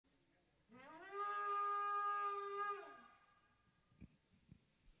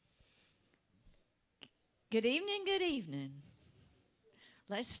Good evening, good evening.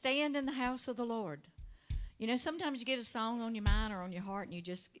 Let's stand in the house of the Lord. You know, sometimes you get a song on your mind or on your heart and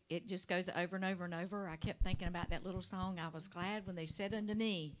it just goes over and over and over. I kept thinking about that little song, I was glad when they said unto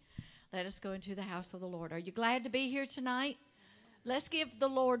me, let us go into the house of the Lord. Are you glad to be here tonight? Let's give the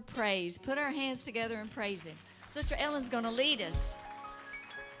Lord praise. Put our hands together and praise Him. Sister Ellen's going to lead us.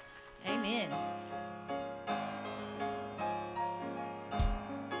 Amen.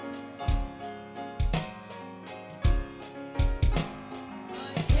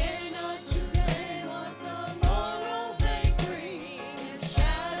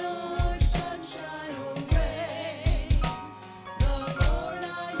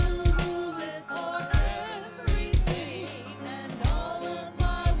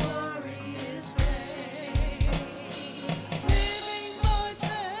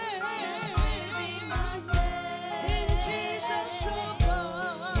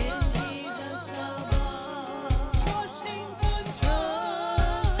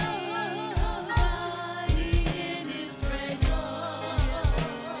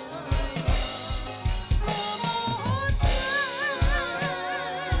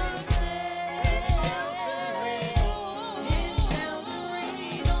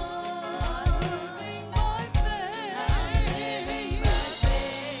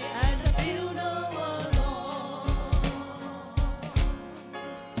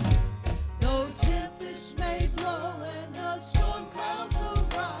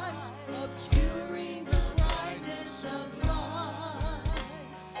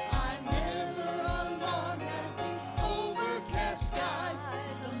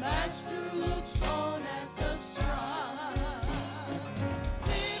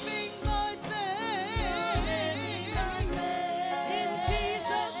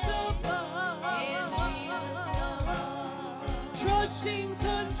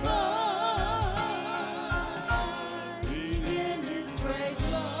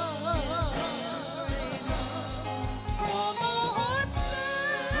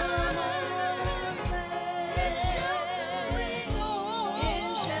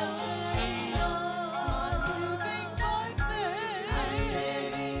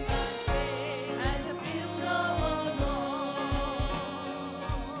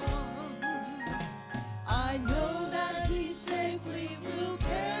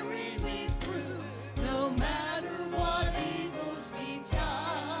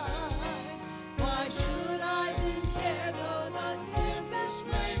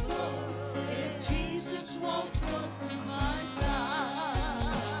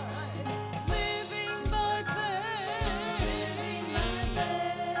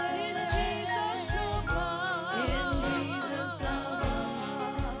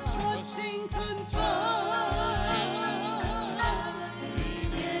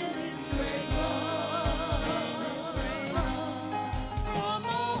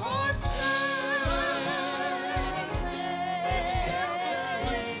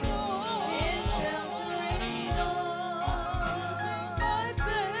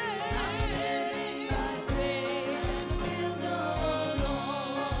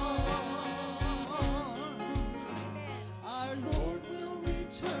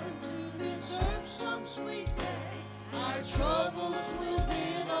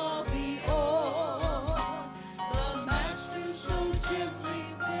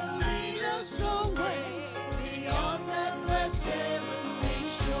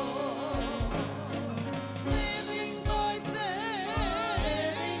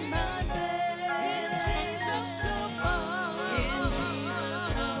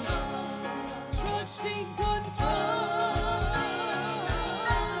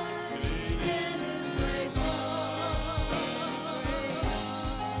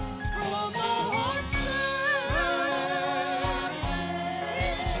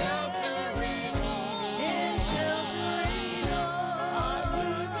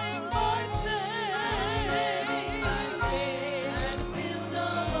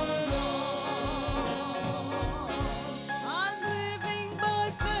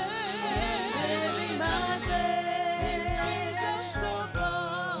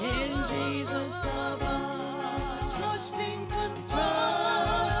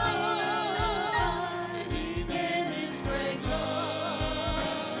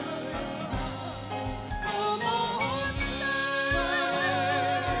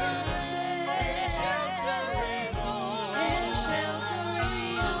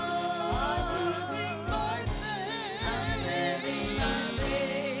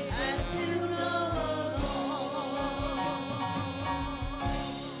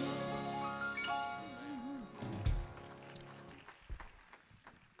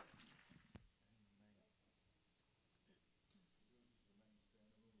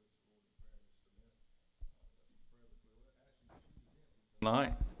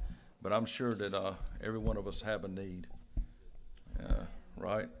 tonight, but I'm sure that every one of us have a need,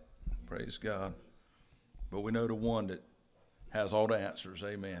 right? Praise God. But we know the one that has all the answers.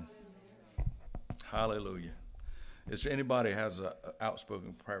 Amen. Hallelujah. Is there anybody has an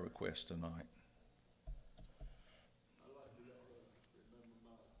outspoken prayer request tonight? I'd like to remember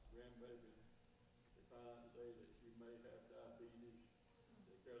my grandbaby. They found out today that she may have diabetes.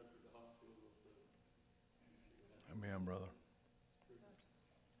 They carried her to the hospital. Amen, brother.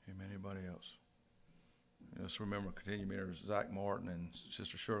 Amen. Anybody else? Let's remember, continue to remember Zach Martin and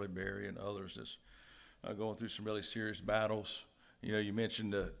Sister Shirley Berry and others that's going through some really serious battles. You know, you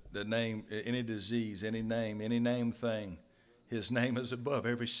mentioned the name, any disease, any name thing. His name is above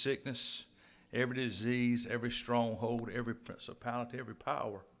every sickness, every disease, every stronghold, every principality, every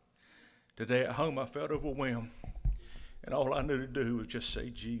power. Today at home I felt overwhelmed, and all I knew to do was just say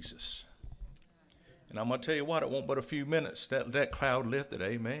Jesus. And I'm going to tell you what, it won't but a few minutes. That cloud lifted.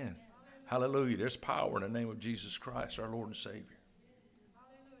 Amen. Hallelujah. There's power in the name of Jesus Christ, our Lord and Savior.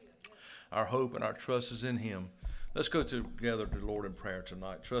 Our hope and our trust is in him. Let's go together to the Lord in prayer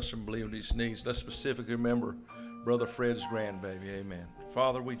tonight. Trust and believe in these needs. Let's specifically remember Brother Fred's grandbaby. Amen.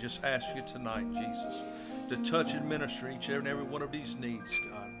 Father, we just ask you tonight, Jesus, to touch and minister each and every one of these needs,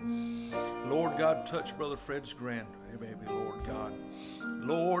 God. Lord God, touch Brother Fred's grandbaby, Lord God.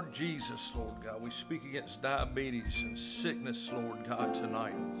 Lord Jesus, Lord God, we speak against diabetes and sickness, Lord God,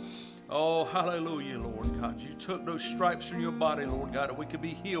 tonight. Oh, hallelujah, Lord God. You took those stripes from your body, Lord God, that we could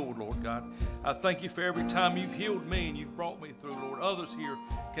be healed, Lord God. I thank you for every time you've healed me and you've brought me through, Lord. Others here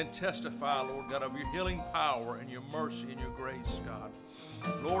can testify, Lord God, of your healing power and your mercy and your grace, God.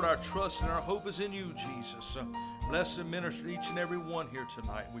 Lord, our trust and our hope is in you, Jesus. Bless and minister each and every one here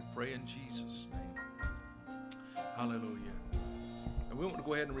tonight. We pray in Jesus' name. Hallelujah. And we want to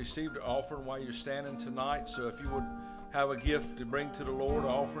go ahead and receive the offering while you're standing tonight. So if you would have a gift to bring to the Lord, an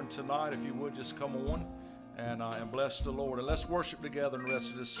offering tonight, if you would just come on and bless the Lord. And let's worship together in the rest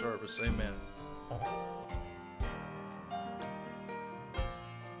of this service. Amen.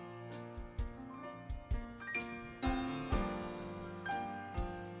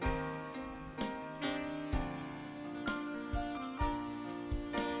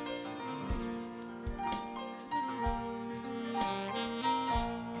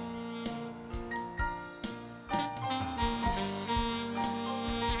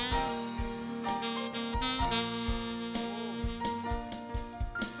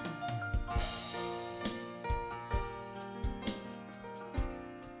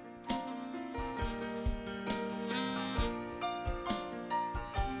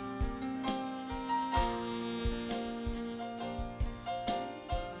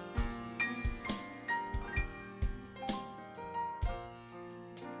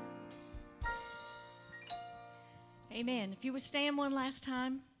 Amen. If you would stand one last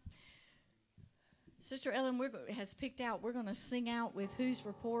time. Sister Ellen has picked out, we're going to sing out with Whose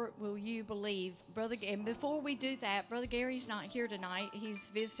Report Will You Believe? And before we do that, Brother Gary's not here tonight. He's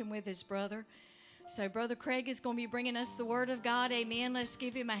visiting with his brother. So Brother Craig is going to be bringing us the Word of God. Amen. Let's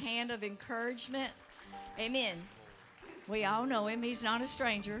give him a hand of encouragement. Amen. We all know him. He's not a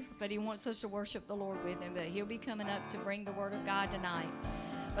stranger, but he wants us to worship the Lord with him. But he'll be coming up to bring the Word of God tonight.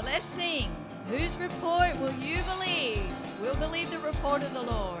 But let's sing. Whose report will you believe? We'll believe the report of the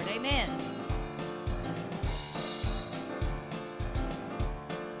Lord. Amen.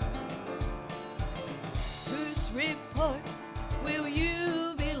 Whose report will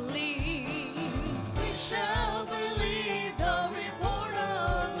you believe? We shall believe the report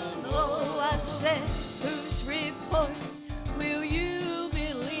of the Lord. Oh, I said, whose report will you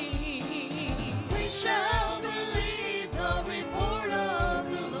believe? We shall believe the report of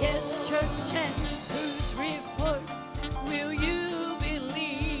the Lord. Yes, church, and whose report will you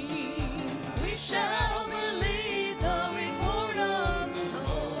believe? We shall believe the report of the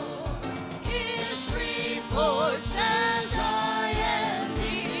Lord. His report shall die and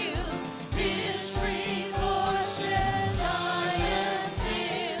heal. His report shall die and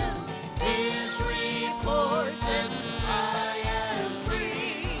heal. His report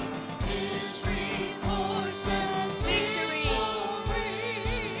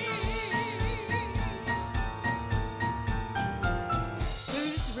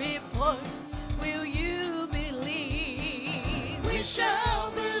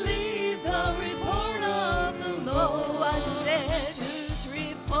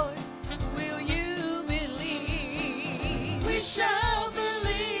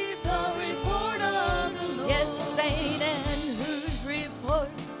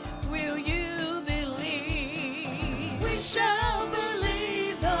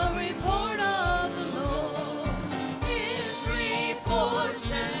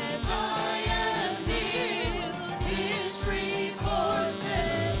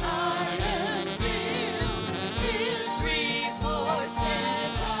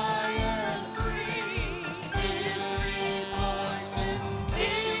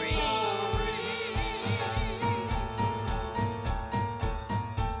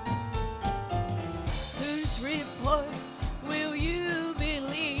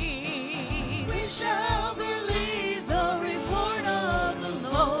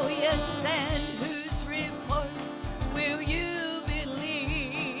Yes, and whose report will you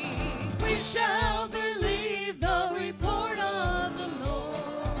believe? We shall believe the report of the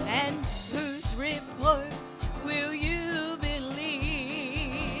Lord. And whose report will you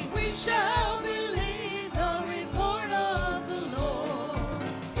believe? We shall believe the report of the Lord.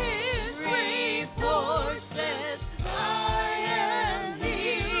 His report says, I am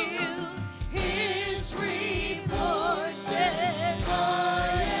healed. His report says,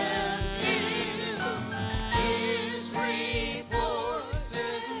 I am healed. His report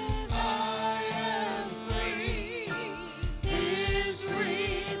says, I am free. His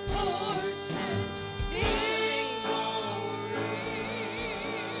report says,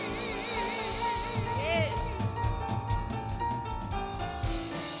 Yes.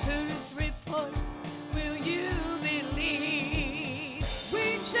 Whose report will you believe?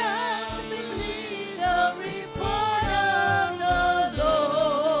 we shall believe the report of the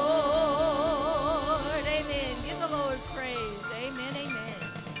Lord. Amen. Give the Lord praise. Amen. Amen.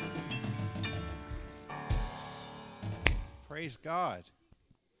 Praise God.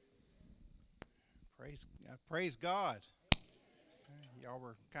 Praise God. Y'all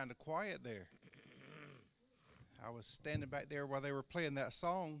were kind of quiet there. I was standing back there while they were playing that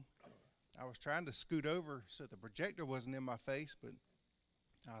song. I was trying to scoot over so the projector wasn't in my face, but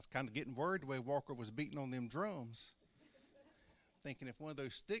I was kind of getting worried the way Walker was beating on them drums. Thinking if one of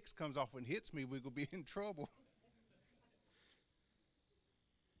those sticks comes off and hits me, we're going to be in trouble.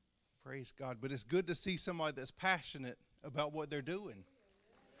 Praise God. But it's good to see somebody that's passionate about what they're doing.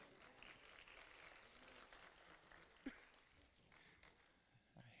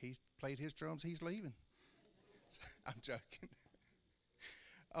 He's played his drums, he's leaving. I'm joking.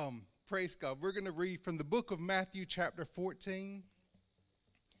 Praise God. We're going to read from the book of Matthew chapter 14.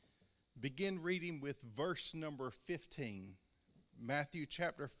 Begin reading with verse number 15. Matthew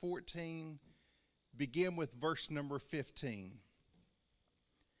chapter 14, begin with verse number 15.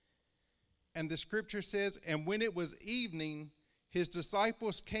 And the scripture says, and when it was evening, his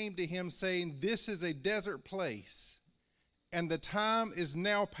disciples came to him saying, this is a desert place, and the time is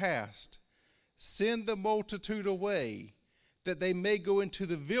now past. Send the multitude away, that they may go into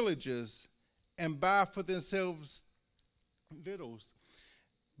the villages and buy for themselves victuals.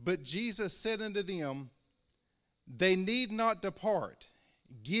 But Jesus said unto them, they need not depart.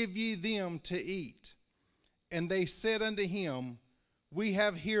 Give ye them to eat. And they said unto him, we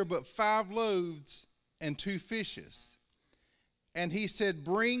have here but 5 loaves and 2 fishes. And he said,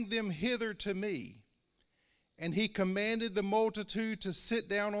 bring them hither to me. And he commanded the multitude to sit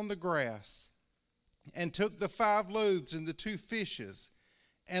down on the grass, and took the 5 loaves and the 2 fishes,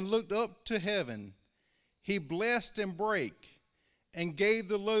 and looked up to heaven. He blessed and brake, and gave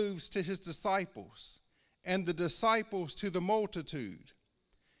the loaves to his disciples, and the disciples to the multitude.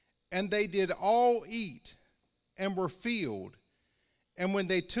 And they did all eat, and were filled. And when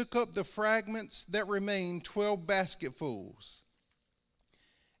they took up the fragments that remained, 12 basketfuls.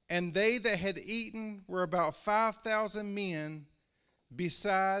 And they that had eaten were about 5,000 men,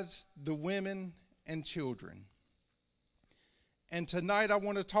 besides the women and children. And tonight I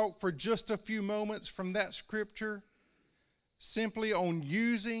want to talk for just a few moments from that scripture, simply on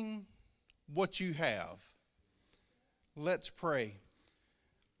using what you have. Let's pray.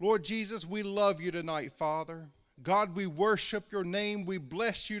 Lord Jesus, we love you tonight, Father. God, we worship your name. We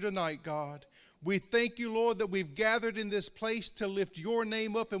bless you tonight, God. We thank you, Lord, that we've gathered in this place to lift your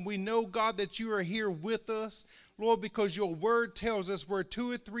name up, and we know, God, that you are here with us, Lord, because your word tells us where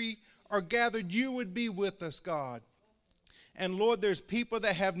 2 or 3 are gathered, you would be with us, God. And Lord, there's people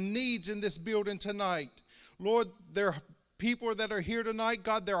that have needs in this building tonight. Lord, there are people that are here tonight,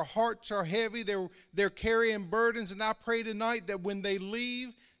 God, their hearts are heavy, they're carrying burdens, and I pray tonight that when they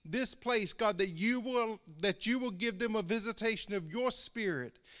leave this place, God, that you will give them a visitation of your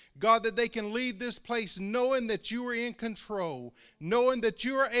spirit. God, that they can leave this place knowing that you are in control, knowing that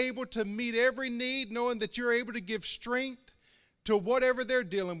you are able to meet every need, knowing that you're able to give strength to whatever they're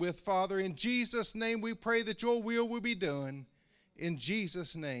dealing with, Father. In Jesus' name we pray that your will be done. In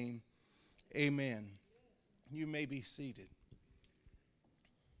Jesus' name, amen. You may be seated.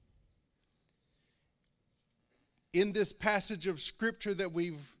 In this passage of scripture that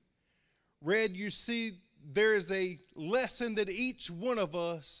we've read, you see there is a lesson that each one of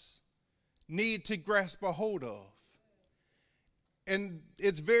us need to grasp a hold of. And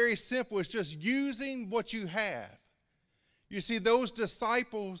it's very simple. It's just using what you have. You see, those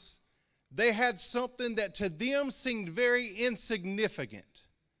disciples, they had something that to them seemed very insignificant.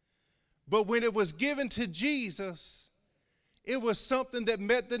 But when it was given to Jesus, it was something that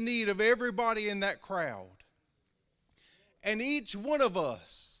met the need of everybody in that crowd. And each one of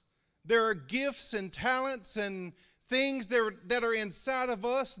us There are gifts and talents and things that are inside of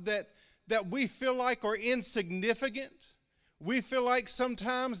us that we feel like are insignificant. We feel like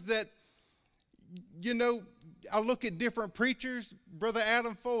sometimes that, you know, I look at different preachers. Brother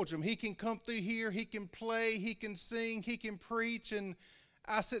Adam Fulgham, he can come through here, he can play, he can sing, he can preach, and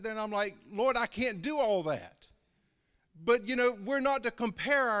I sit there and I'm like, Lord, I can't do all that. But, you know, we're not to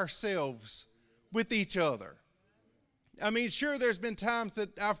compare ourselves with each other. I mean, sure, there's been times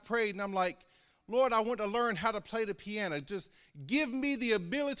that I've prayed and I'm like, Lord, I want to learn how to play the piano. Just give me the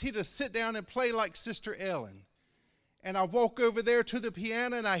ability to sit down and play like Sister Ellen. And I walk over there to the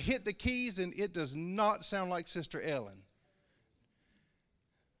piano and I hit the keys and it does not sound like Sister Ellen.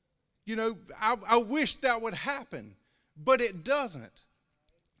 You know, I wish that would happen, but it doesn't.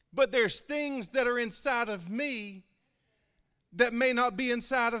 But there's things that are inside of me that may not be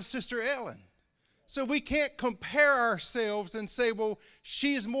inside of Sister Ellen. So we can't compare ourselves and say, well,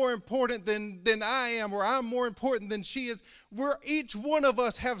 she's more important than I am, or I'm more important than she is. Each one of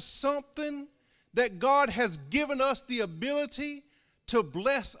us have something that God has given us the ability to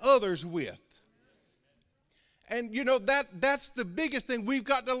bless others with. And you know, that's the biggest thing. We've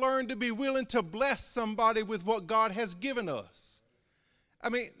got to learn to be willing to bless somebody with what God has given us. I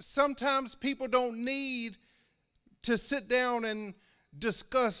mean, sometimes people don't need to sit down and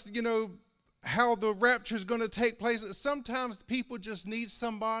discuss, you know, how the rapture is going to take place. Sometimes people just need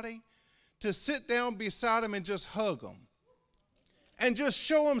somebody to sit down beside them and just hug them and just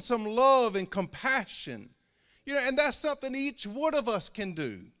show them some love and compassion. You know, and that's something each one of us can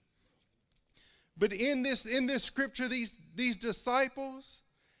do. But in this scripture, these disciples,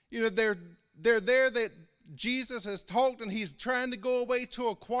 you know, they're there that Jesus has talked and he's trying to go away to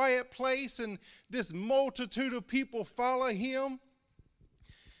a quiet place, and this multitude of people follow him.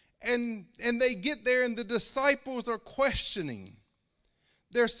 And they get there and the disciples are questioning.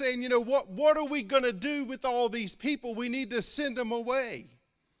 They're saying, you know, what are we going to do with all these people? We need to send them away.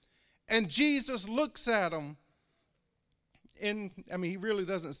 And Jesus looks at them. And I mean, he really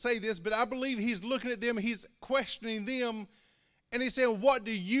doesn't say this, but I believe he's looking at them, he's questioning them, and he's saying, what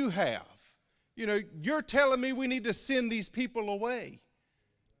do you have? You know, you're telling me we need to send these people away.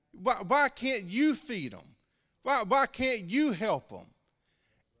 Why can't you feed them? Why can't you help them?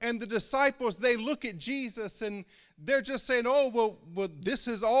 And the disciples, they look at Jesus and they're just saying, oh, well, this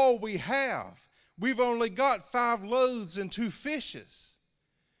is all we have. We've only got 5 loaves and 2 fishes.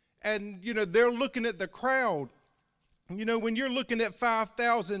 And, you know, they're looking at the crowd. You know, when you're looking at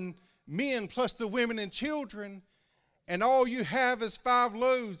 5,000 men plus the women and children, and all you have is 5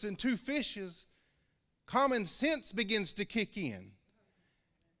 loaves and 2 fishes, common sense begins to kick in.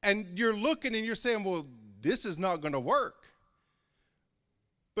 And you're looking and you're saying, well, this is not going to work.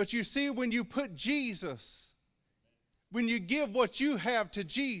 But you see, when you put Jesus, when you give what you have to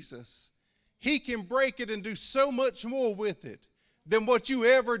Jesus, he can break it and do so much more with it than what you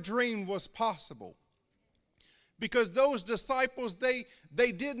ever dreamed was possible. Because those disciples, they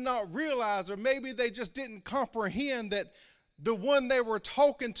did not realize, or maybe they just didn't comprehend, that the one they were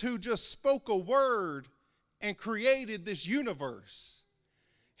talking to just spoke a word and created this universe.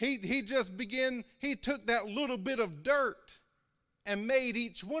 He took that little bit of dirt and made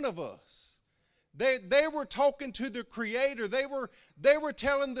each one of us. They were talking to the Creator. They were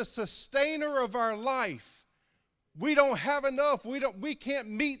telling the sustainer of our life, we don't have enough. We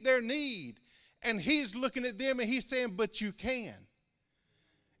can't meet their need. And he's looking at them and he's saying, but you can.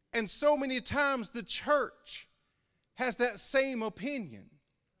 And so many times the church has that same opinion.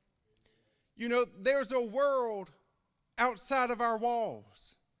 You know, there's a world outside of our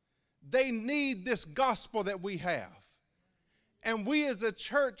walls. They need this gospel that we have. And we as a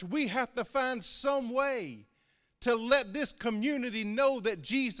church, we have to find some way to let this community know that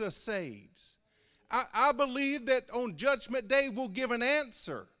Jesus saves. I believe that on Judgment Day we'll give an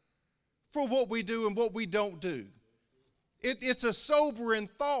answer for what we do and what we don't do. It's a sobering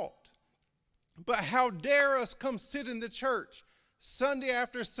thought. But how dare us come sit in the church Sunday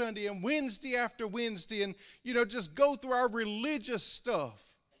after Sunday and Wednesday after Wednesday and, you know, just go through our religious stuff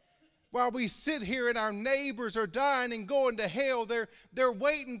while we sit here and our neighbors are dying and going to hell. They're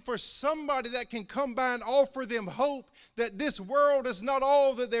waiting for somebody that can come by and offer them hope that this world is not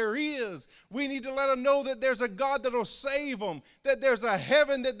all that there is. We need to let them know that there's a God that will save them, that there's a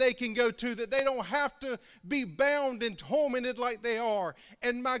heaven that they can go to, that they don't have to be bound and tormented like they are.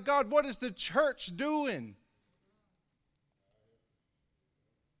 And my God, what is the church doing?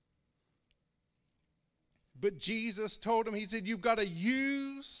 But Jesus told him, he said, you've got to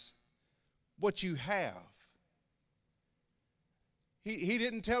use what you have. He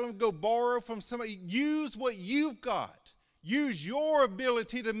didn't tell him go borrow from somebody. Use what you've got. Use your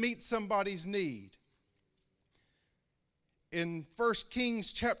ability to meet somebody's need. In 1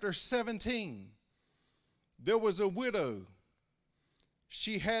 Kings chapter 17, there was a widow.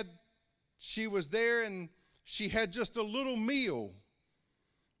 She was there and she had just a little meal.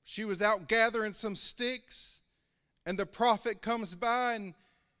 She was out gathering some sticks, and the prophet comes by and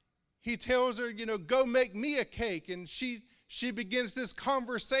he tells her, go make me a cake. And she begins this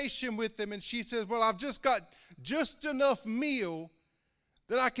conversation with him, and she says, well, I've just got just enough meal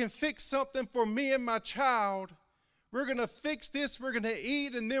that I can fix something for me and my child. We're going to fix this, we're going to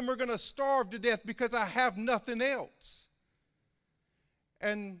eat, and then we're going to starve to death because I have nothing else.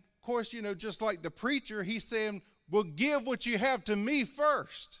 And of course, just like the preacher, he's saying, well, give what you have to me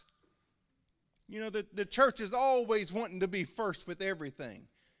first. The church is always wanting to be first with everything.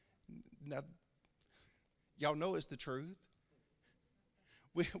 Now, y'all know it's the truth.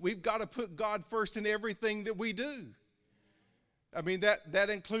 We've got to put God first in everything that we do. I mean, that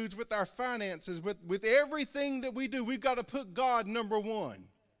includes with our finances, with everything that we do. We've got to put God number one.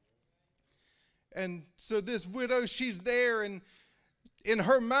 And so this widow, she's there, and in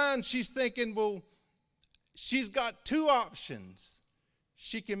her mind, she's thinking, well, she's got two options.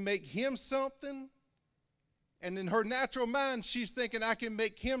 She can make him something, and in her natural mind, she's thinking, I can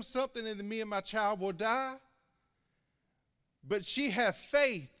make him something, and then me and my child will die. But she had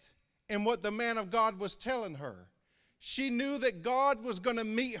faith in what the man of God was telling her. She knew that God was going to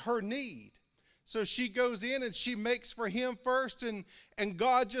meet her need. So she goes in and she makes for him first, and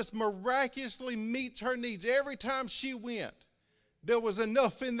God just miraculously meets her needs. Every time she went, there was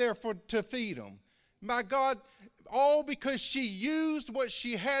enough in there to feed them. My God, all because she used what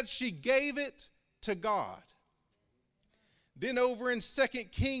she had, she gave it to God. Then over in 2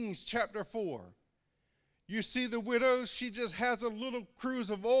 Kings chapter 4, you see the widow, she just has a little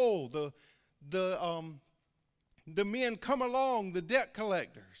cruse of oil. The men come along, the debt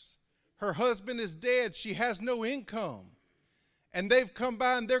collectors. Her husband is dead. She has no income. And they've come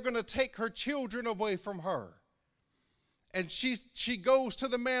by and they're going to take her children away from her. And she goes to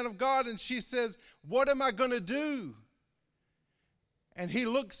the man of God and she says, what am I going to do? And he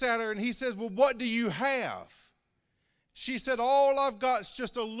looks at her and he says, well, what do you have? She said, all I've got is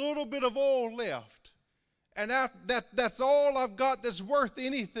just a little bit of oil left. And that's all I've got that's worth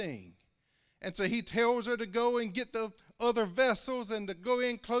anything. And so he tells her to go and get the other vessels and to go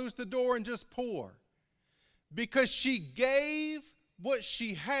in, close the door, and just pour. Because she gave what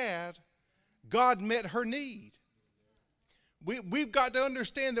she had, God met her need. We've got to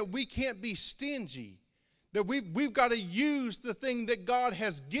understand that we can't be stingy, that we've got to use the thing that God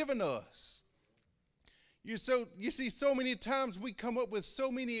has given us. You see, so many times we come up with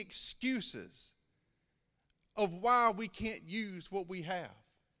so many excuses of why we can't use what we have.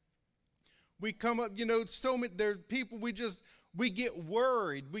 We come up, so many, there are people we get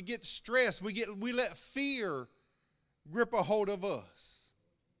worried, we get stressed, we let fear grip a hold of us.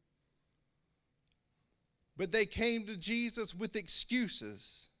 But they came to Jesus with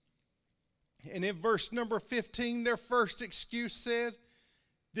excuses. And in verse number 15, their first excuse said,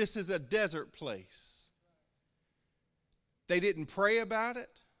 this is a desert place. They didn't pray about it.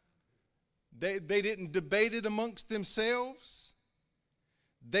 They didn't debate it amongst themselves.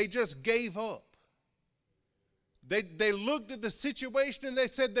 They just gave up. They looked at the situation and they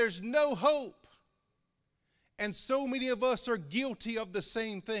said, there's no hope. And so many of us are guilty of the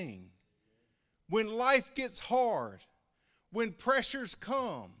same thing. When life gets hard, when pressures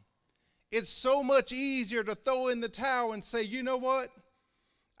come, it's so much easier to throw in the towel and say, you know what?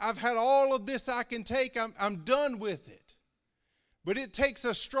 I've had all of this I can take. I'm done with it. But it takes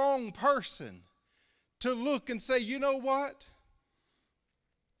a strong person to look and say, you know what?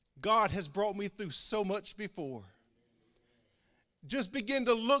 God has brought me through so much before. Just begin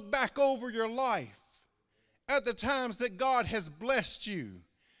to look back over your life at the times that God has blessed you,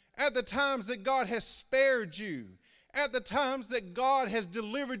 at the times that God has spared you, at the times that God has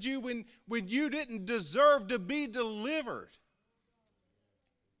delivered you when you didn't deserve to be delivered.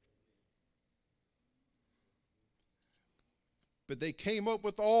 But they came up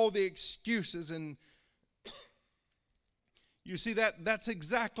with all the excuses, and you see that's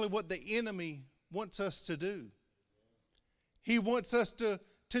exactly what the enemy wants us to do. He wants us to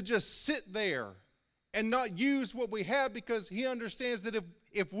just sit there and not use what we have, because he understands that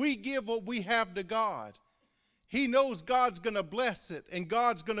if we give what we have to God, he knows God's going to bless it and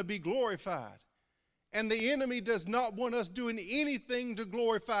God's going to be glorified. And the enemy does not want us doing anything to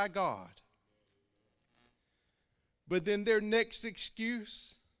glorify God. But then their next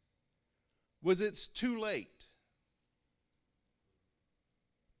excuse was, it's too late.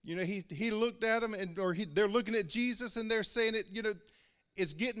 You know, he looked at them, they're looking at Jesus, and they're saying it. You know,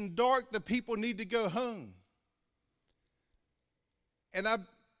 it's getting dark. The people need to go home. And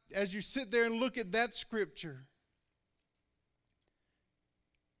as you sit there and look at that scripture,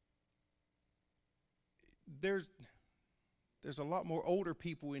 there's a lot more older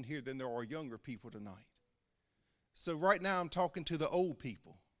people in here than there are younger people tonight. So right now I'm talking to the old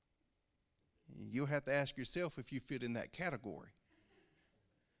people. You'll have to ask yourself if you fit in that category.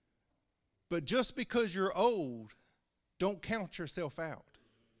 But just because you're old, don't count yourself out.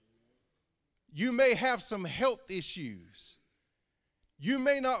 You may have some health issues. You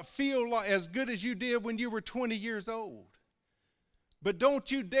may not feel like as good as you did when you were 20 years old. But don't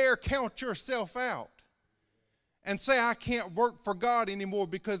you dare count yourself out and say, I can't work for God anymore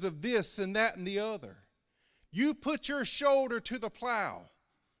because of this and that and the other. You put your shoulder to the plow.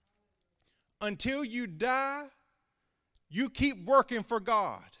 Until you die, you keep working for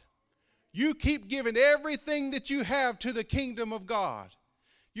God. You keep giving everything that you have to the kingdom of God.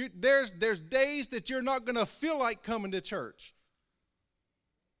 There's days that you're not going to feel like coming to church.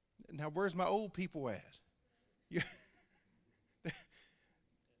 Now, where's my old people at?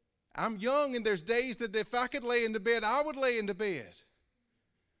 I'm young, and there's days that if I could lay in the bed, I would lay in the bed.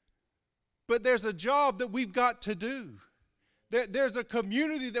 But there's a job that we've got to do. There's a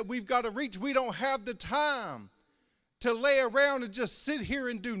community that we've got to reach. We don't have the time to lay around and just sit here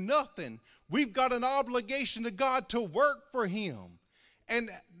and do nothing. We've got an obligation to God to work for Him. And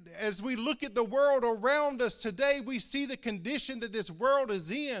as we look at the world around us today, we see the condition that this world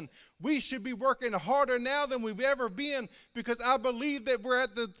is in. We should be working harder now than we've ever been, because I believe that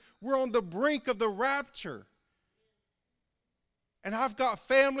we're on the brink of the rapture. And I've got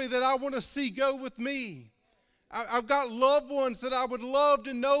family that I want to see go with me. I've got loved ones that I would love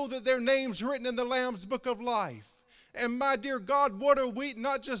to know that their name's written in the Lamb's Book of Life. And my dear God, what are we,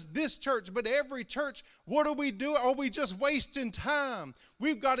 not just this church, but every church, what are we doing? Are we just wasting time?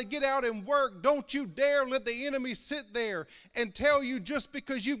 We've got to get out and work. Don't you dare let the enemy sit there and tell you just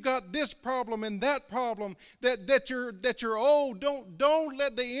because you've got this problem and that problem that you're old. Don't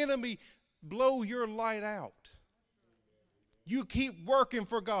let the enemy blow your light out. You keep working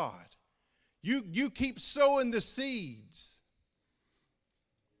for God. You keep sowing the seeds.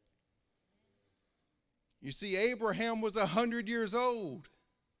 You see, Abraham was 100 years old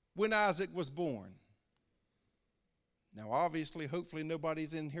when Isaac was born. Now, obviously, hopefully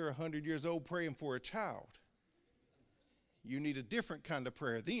nobody's in here 100 years old praying for a child. You need a different kind of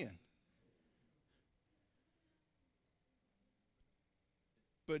prayer then.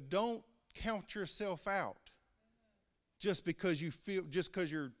 But don't count yourself out just because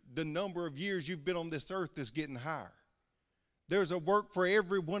the number of years you've been on this earth is getting higher. There's a work for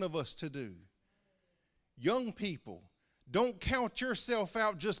every one of us to do. Young people, don't count yourself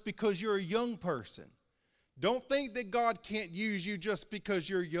out just because you're a young person. Don't think that God can't use you just because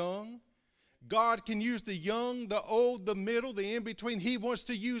you're young. God can use the young, the old, the middle, the in-between. He wants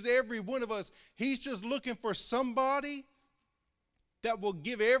to use every one of us. He's just looking for somebody that will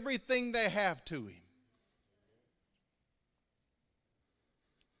give everything they have to Him.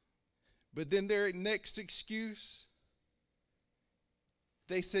 But then their next excuse,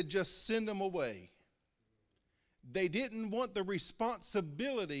 they said, just send them away. They didn't want the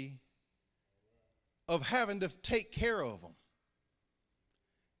responsibility of having to take care of them.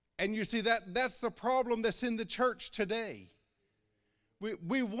 And you see, that's the problem that's in the church today.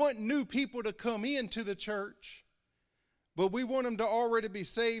 We want new people to come into the church, but we want them to already be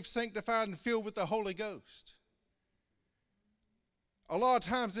saved, sanctified, and filled with the Holy Ghost. A lot of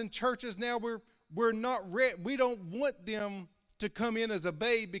times in churches now, we're not ready. We don't want them to come in as a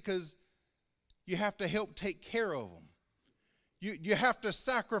babe because you have to help take care of them. You have to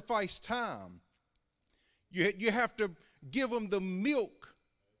sacrifice time. You have to give them the milk.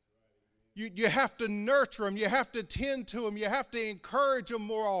 You have to nurture them. You have to tend to them. You have to encourage them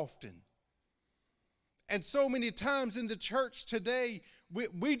more often. And so many times in the church today,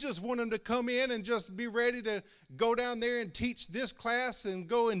 we just want them to come in and just be ready to go down there and teach this class and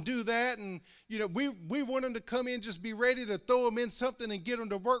go and do that. And, you know, we want them to come in, just be ready to throw them in something and get them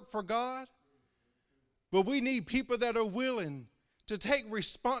to work for God. But we need people that are willing to take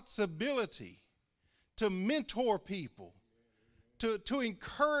responsibility, to mentor people, to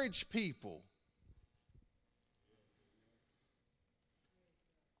encourage people.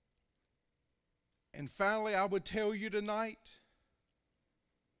 And finally, I would tell you tonight,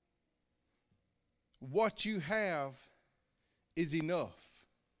 what you have is enough.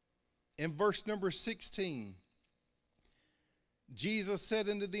 In verse number 16, Jesus said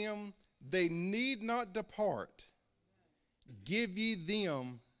unto them, they need not depart. Give ye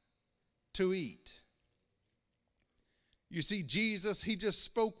them to eat. You see, Jesus, he just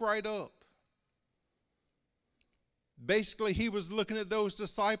spoke right up. Basically, he was looking at those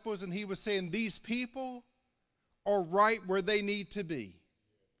disciples and he was saying, these people are right where they need to be.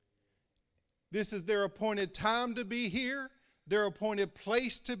 This is their appointed time to be here, their appointed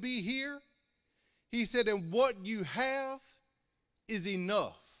place to be here. He said, and what you have is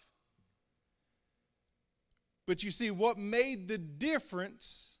enough. But you see, what made the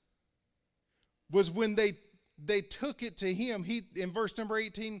difference was when they took it to him. In verse number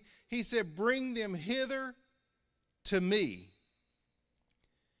 18, he said, bring them hither to me.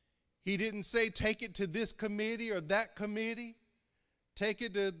 He didn't say take it to this committee or that committee. Take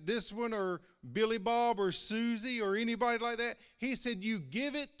it to this one or Billy Bob or Susie or anybody like that. He said, you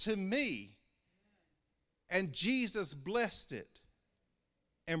give it to me. And Jesus blessed it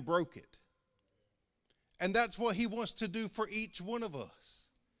and broke it. And that's what he wants to do for each one of us.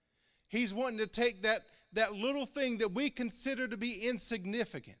 He's wanting to take that little thing that we consider to be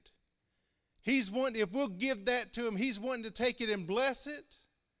insignificant. He's wanting, if we'll give that to him, he's wanting to take it and bless it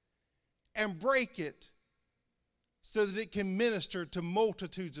and break it so that it can minister to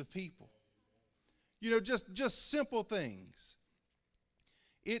multitudes of people. You know, just simple things.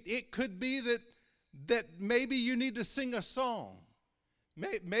 It could be that maybe you need to sing a song.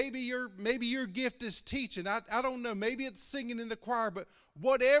 Maybe your gift is teaching. I don't know. Maybe it's singing in the choir. But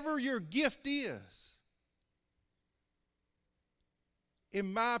whatever your gift is,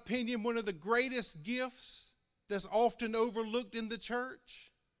 in my opinion, one of the greatest gifts that's often overlooked in the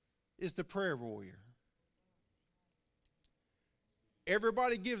church is the prayer warrior.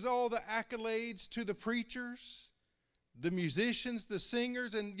 Everybody gives all the accolades to the preachers, the musicians, the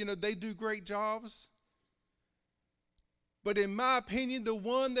singers, and they do great jobs. But in my opinion, the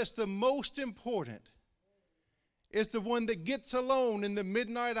one that's the most important is the one that gets alone in the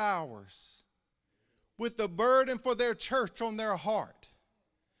midnight hours with the burden for their church on their heart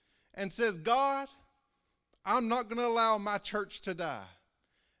and says, God, I'm not going to allow my church to die.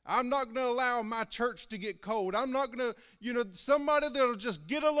 I'm not going to allow my church to get cold. I'm not going to, somebody that'll just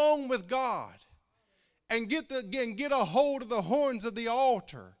get along with God and get a hold of the horns of the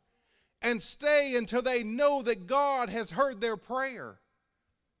altar and stay until they know that God has heard their prayer.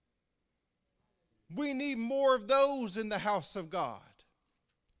 We need more of those in the house of God.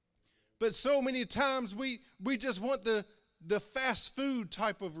 But so many times we just want the fast food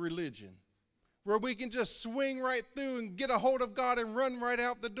type of religion where we can just swing right through and get a hold of God and run right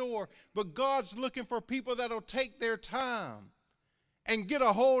out the door. But God's looking for people that'll take their time and get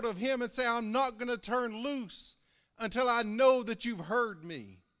a hold of him and say, I'm not going to turn loose until I know that you've heard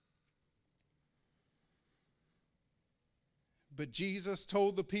me. But Jesus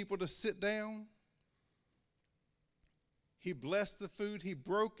told the people to sit down. He blessed the food. He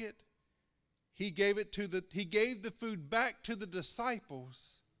broke it. He gave the food back to the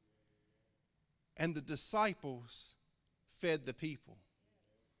disciples. And the disciples fed the people.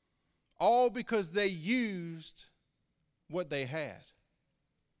 All because they used what they had.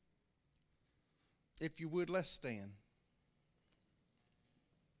 If you would, let's stand.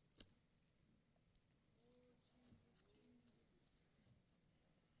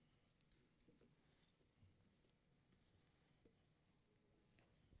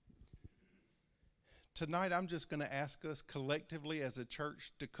 Tonight, I'm just going to ask us collectively as a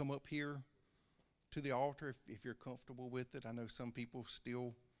church to come up here to the altar if you're comfortable with it. I know some people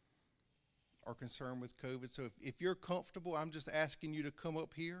still are concerned with COVID. So if you're comfortable, I'm just asking you to come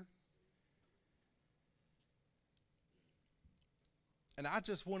up here. And I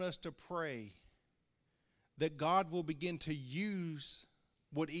just want us to pray that God will begin to use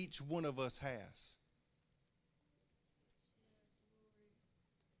what each one of us has.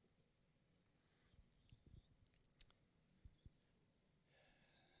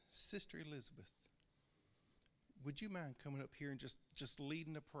 Sister Elizabeth, would you mind coming up here and just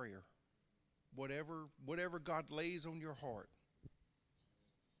leading a prayer? Whatever God lays on your heart.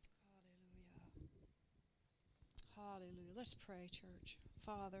 Hallelujah. Hallelujah. Let's pray, church.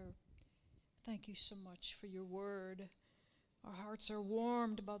 Father, thank you so much for your word. Our hearts are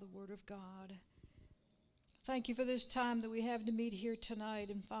warmed by the word of God. Thank you for this time that we have to meet here tonight.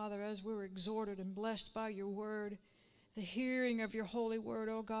 And Father, as we're exhorted and blessed by your word, the hearing of your holy word,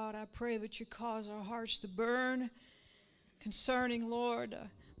 oh God, I pray that you cause our hearts to burn concerning, Lord,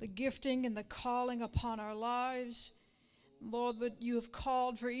 the gifting and the calling upon our lives. Lord, what you have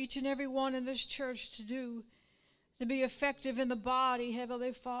called for each and every one in this church to do, to be effective in the body,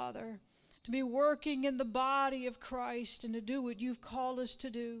 Heavenly Father, to be working in the body of Christ and to do what you've called us to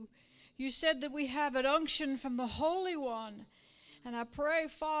do. You said that we have an unction from the Holy One, And I pray,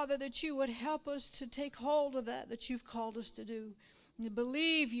 Father, that you would help us to take hold of that you've called us to do, and to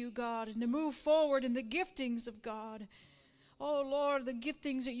believe you, God, and to move forward in the giftings of God. Oh, Lord, the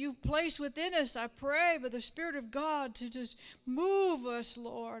giftings that you've placed within us, I pray for the Spirit of God to just move us,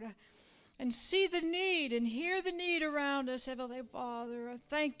 Lord, and see the need and hear the need around us, Heavenly Father. I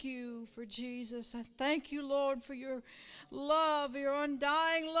thank you for Jesus. I thank you, Lord, for your love, your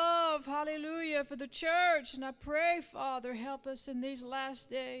undying love, hallelujah, for the church. And I pray, Father, help us in these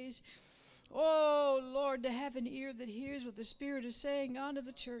last days. Oh, Lord, to have an ear that hears what the Spirit is saying unto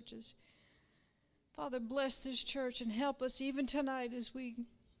the churches. Father, bless this church and help us even tonight as we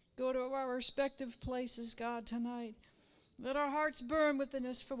go to our respective places, God, tonight. Let our hearts burn within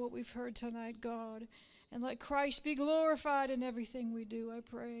us for what we've heard tonight, God. And let Christ be glorified in everything we do, I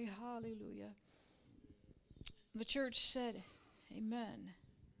pray. Hallelujah. The church said, amen.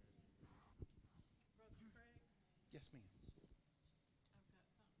 Yes, ma'am.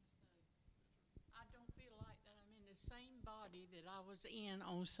 I don't feel like that I'm in the same body that I was in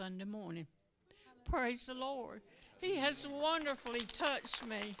on Sunday morning. Praise the Lord. He has wonderfully touched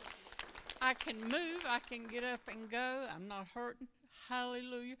me. I can move. I can get up and go. I'm not hurting.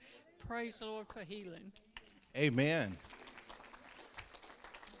 Hallelujah. Praise the Lord for healing. Amen.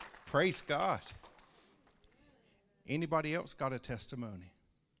 Praise God. Anybody else got a testimony?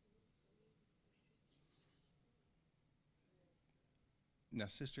 Now,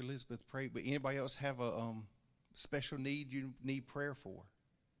 Sister Elizabeth prayed, but anybody else have a special need you need prayer for?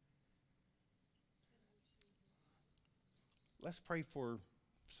 Let's pray for,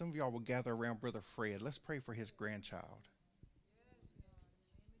 some of y'all will gather around Brother Fred. Let's pray for his grandchild.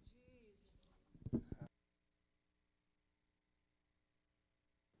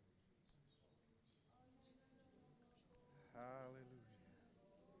 Hallelujah.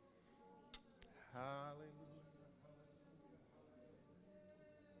 Hallelujah.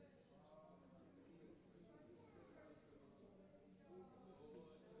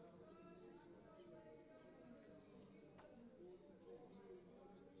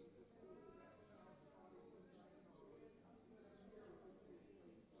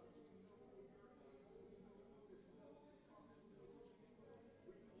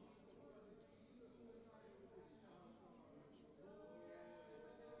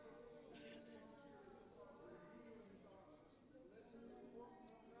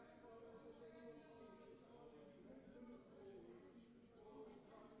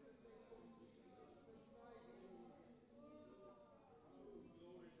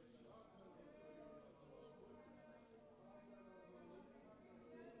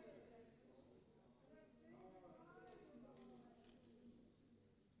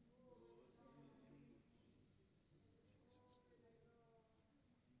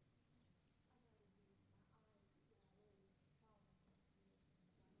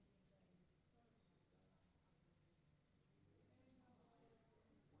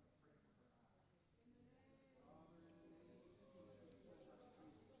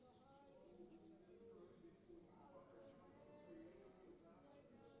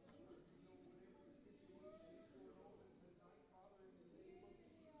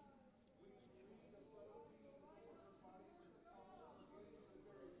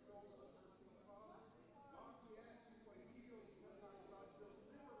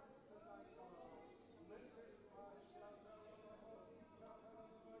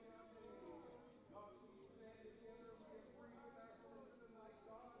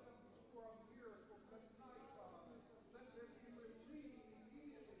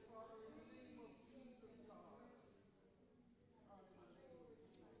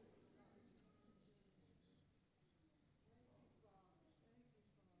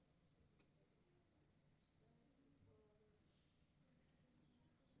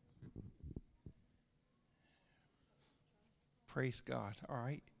 Praise God. All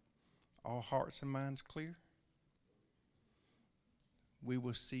right. All hearts and minds clear. We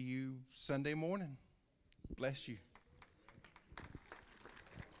will see you Sunday morning. Bless you.